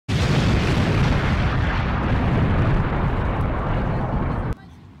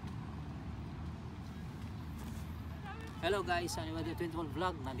Hello guys, Weather 21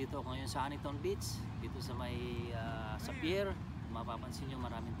 Vlog. Nandito ako ngayon sa Huntington Beach, dito sa may sa Pier. Mapapansin nyo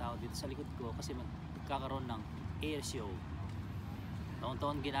maraming tao dito sa likod ko kasi magkakaroon ng Airshow.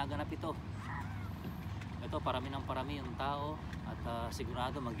 Taon-taon ginaganap ito. Ito parami ng parami yung tao at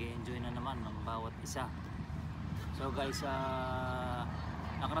sigurado mag-e-enjoy na naman ng bawat isa. So guys,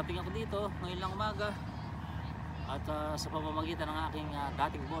 nakarating ako dito ngayon lang umaga at sa pamamagitan ng aking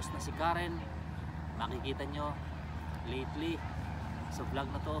dating boss na si Karen. Makikita nyo lately sa vlog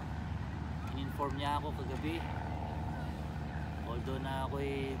na to, in-inform niya ako kagabi, although na ako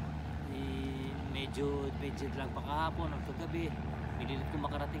medyo lang pa kahapon o kagabi. Pinilit ko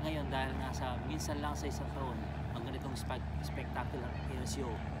makarating ngayon dahil nga minsan lang sa isang taon ang ganitong spectacular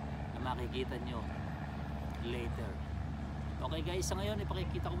Airshow na makikita nyo later. Okay guys, sa ngayon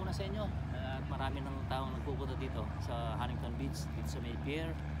ipakikita ko muna sa inyo at marami ng taong nagpupunta dito sa Huntington Beach, dito sa may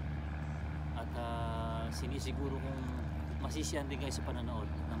Pier. At sinisiguro kong masisiyahan din kayo sa pananood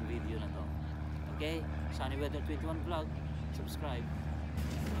ng video na to. Okay? Sunny Weather 21 Vlog. Subscribe.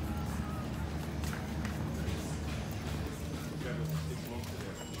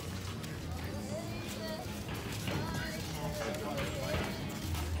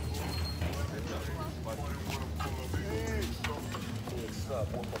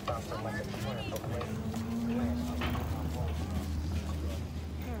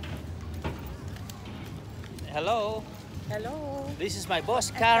 Hello. Hello. This is my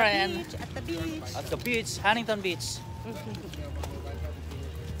boss Karen. At the beach. At the beach, Huntington Beach.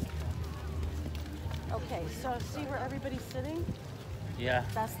 Okay, so see where everybody's sitting? Yeah.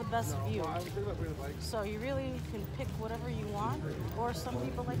 That's the best view. So you really can pick whatever you want, or some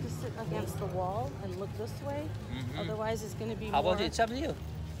people like to sit against the wall and look this way. Otherwise, it's going to be How more. about it? It's up to you.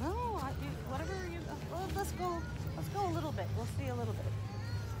 No, whatever you. Well, let's go a little bit. We'll see a little bit.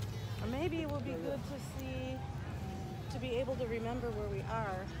 Or maybe it will be good to be able to remember where we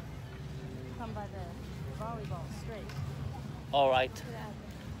are. Come by the volleyball straight. All right.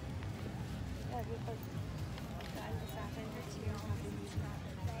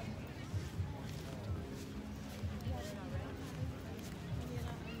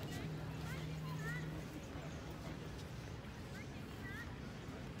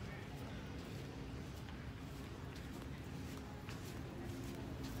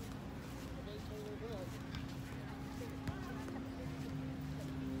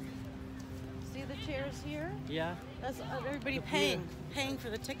 See the chairs here? Yeah. That's everybody paying for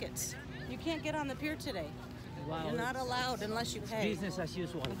the tickets. You can't get on the pier today. Wow. You're not allowed unless you pay. Business as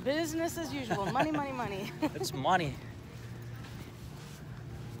usual. Business as usual. Money, money, money. It's money.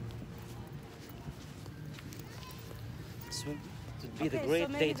 This would be the great so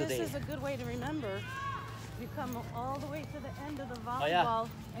day maybe today. this is a good way to remember. You come all the way to the end of the volleyball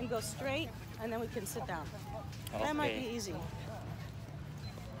and go straight, and then we can sit down. Okay. That might be easy.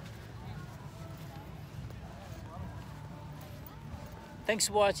 Thanks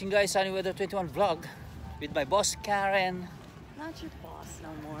for watching guys, Sunny Weather 21 Vlog with my boss Karen. Not your boss no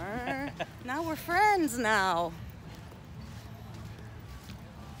more. Now we're friends now.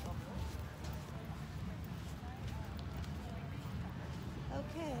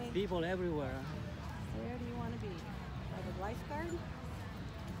 Okay. People everywhere. Where do you want to be? By the lifeguard?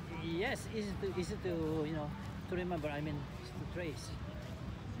 Yes, easy to to remember. I mean, to trace.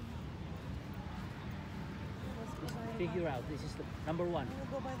 Let's go by Figure out. This is the number one.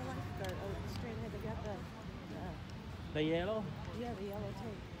 We'll go by the lifeguard. Oh, straight ahead. They got The yellow. the yellow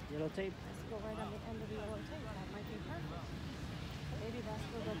tape. Yellow tape. Let's go right on the end of the yellow tape. That might be perfect. Maybe that's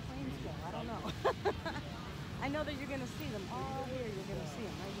where the planes go. I don't know. I know that you're going to see them all here. You're going to see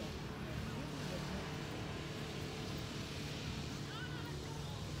them right here.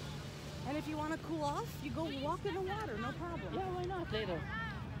 And if you want to cool off, you go walk in the water. No problem. Yeah, why not later?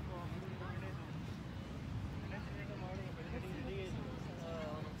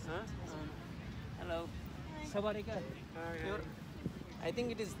 Hello. Sawadika. I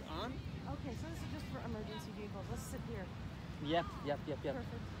think it is on. Okay, so this is just for emergency vehicles. Let's sit here. Yep.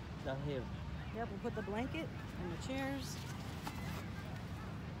 Perfect. Down here. Yep, we'll put the blanket and the chairs.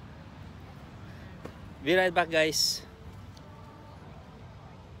 Be right back guys.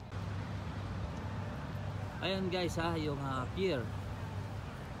 Ayun guys yung pier.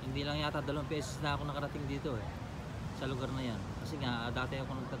 Hindi lang yata 2 beses na ako nakarating dito sa lugar na yan. Kasi nga dati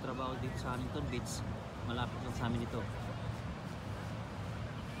ako nagtatrabaho dito sa Huntington Beach. Malapit lang sa amin ito.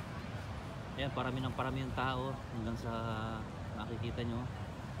 Ayan, parami ng tao hanggang sa makikita nyo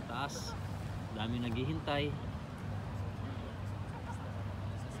sa taas. Dami naghihintay.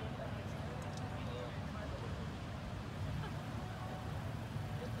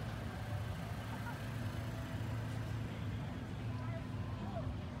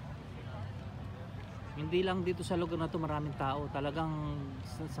 Hindi lang dito sa lugar na to maraming tao, talagang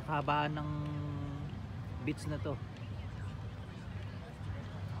sa kahabaan ng beach na to.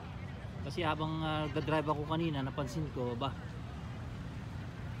 Kasi habang nagdadrive ako kanina, napansin ko ba,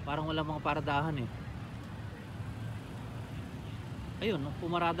 parang wala mga paradahan eh. Ayun,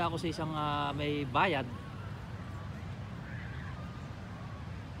 pumarada ako sa isang may bayad.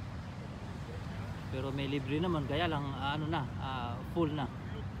 Pero may libre naman, kaya lang ano na, full na.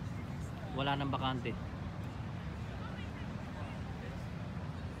 Wala nang bakante.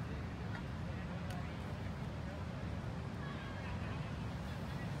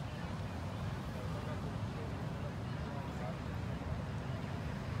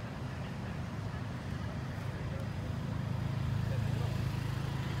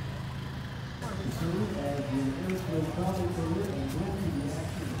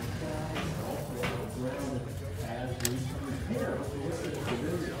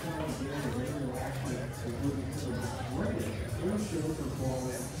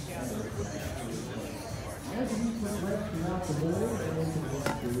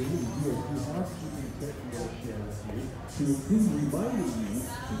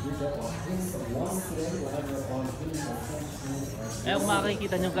 Eh, kung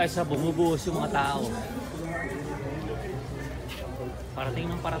makikita nyo guys, bumubuhos yung mga tao. Parating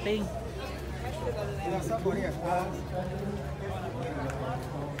ng parating.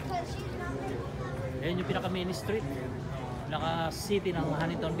 Ayan yung pinaka main street, pinaka city ng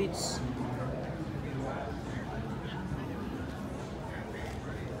Huntington Beach.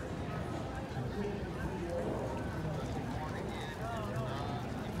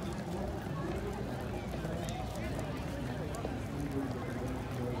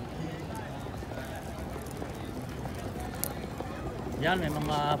 Yan, may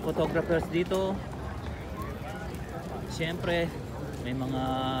mga photographers dito. Siyempre, may mga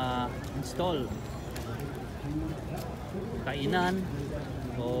install kainan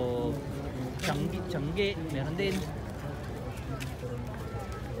o tiyanggi, meron din.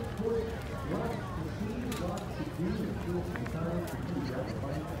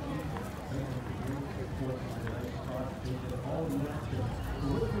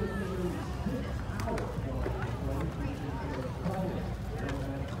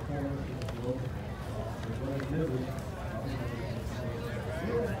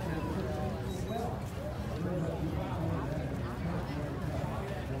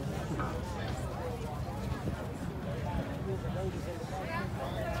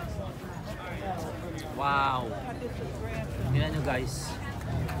 Wow! Tingnan nyo guys.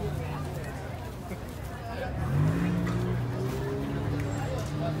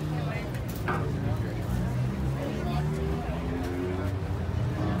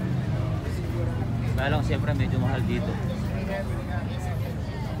 Kaya lang siyempre medyo mahal dito.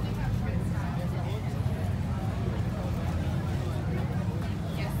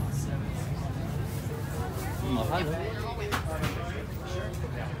 Mahal oh.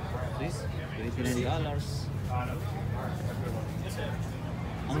 Please. $29.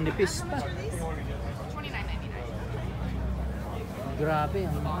 Ang nipis pa. Grabe,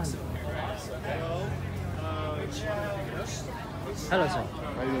 ang mahal. Hello, sir.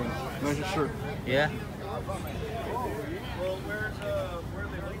 How you doing? Nice your shirt. Yeah. Well, where are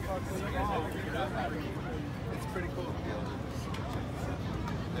they located? It's pretty cool.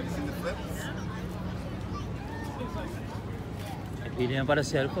 Have you seen the flips? Pili yan para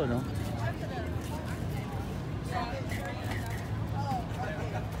cellphone, no?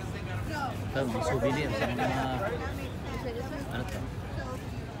 Ito, mga souvenirs sa mga ano to?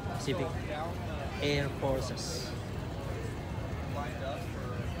 Pacific Air Forces.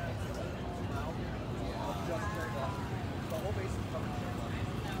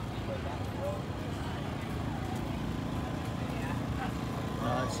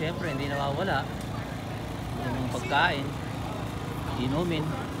 Siyempre, hindi nawawala yung mga pagkain, inumin.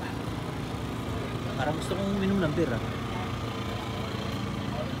 Parang gusto kong uminom ng beer, ah.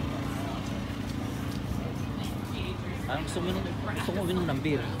 Parang gusto kong uminom ng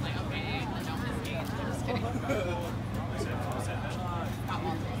beer.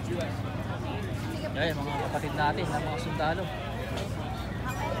 Ay, mga kapatid natin, mga sundalo.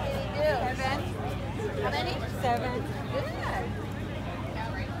 How many? 7. Good.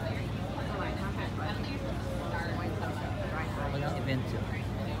 Walang event yun.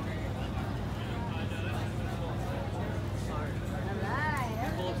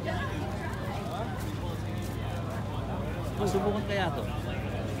 Subukan kaya to?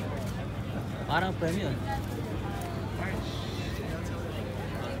 Parang premium.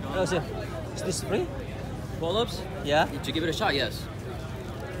 Hello sir, is this free? Pull-ups? Yeah? To give it a shot, yes.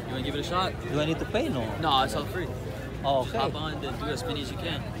 You want to give it a shot? Do I need to pay? No. No, it's all free. Oh, Just okay. hop on and do as many as you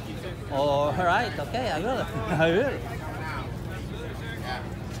can. Oh, alright. Okay, I will. I will.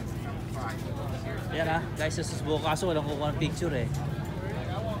 Yan ah, guys, sa susubukan kaso walang kukuha ng picture eh.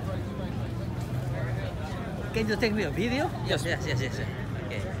 Can you take me a video? Yes. Yes. Okay,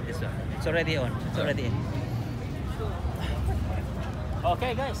 this one. It's already on. It's already in.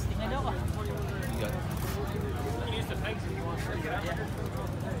 Okay guys, tingnan nyo ako. Use the pegs if you want to break it up.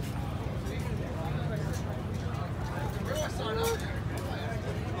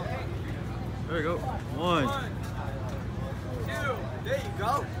 There we go. 1. 2. There you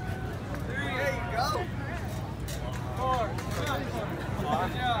go. 3. There you go. 4.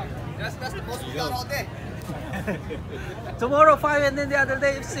 Good job. That's the most we got all day. Tomorrow 5 and then the other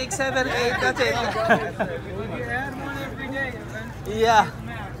day 6, 7, 8. That's it. You add one every day, eventually Yeah. it's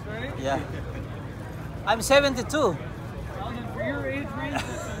max, right? Yeah. I'm 72. Well, then for your age range,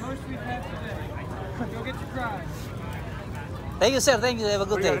 that's the most we've had today. Go get your prize. Thank you sir, thank you. Have a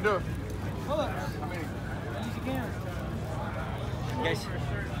good day. Pull-ups. Easy again. Guys,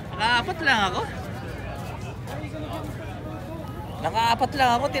 nakaapat lang ako. Nakaapat lang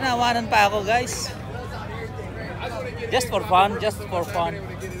ako, tinawanan pa ako guys. Just for fun, just for fun.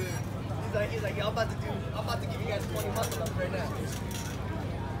 He's like, I'm about to give you guys 20 muscle ups right now.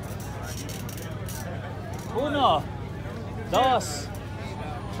 1, 2,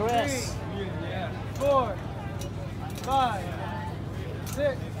 3. 4, 5,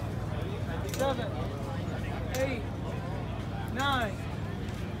 6, 7, 8, 9,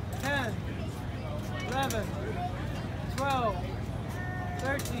 10, 11, 12,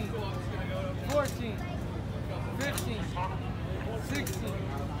 13, 14, 15, 16,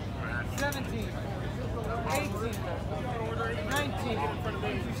 17, 18, 19,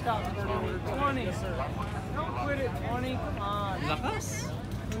 you stop at 20. Don't quit at 20, come on. Lakas.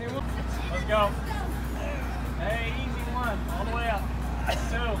 Let's go. Hey, easy one, all the way up.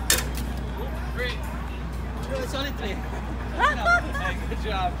 2, 3. It's only 3. Hey, good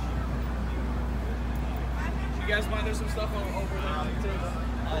job. You guys mind there's some stuff over there on the table?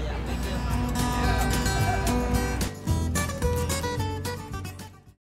 Oh yeah, thank you.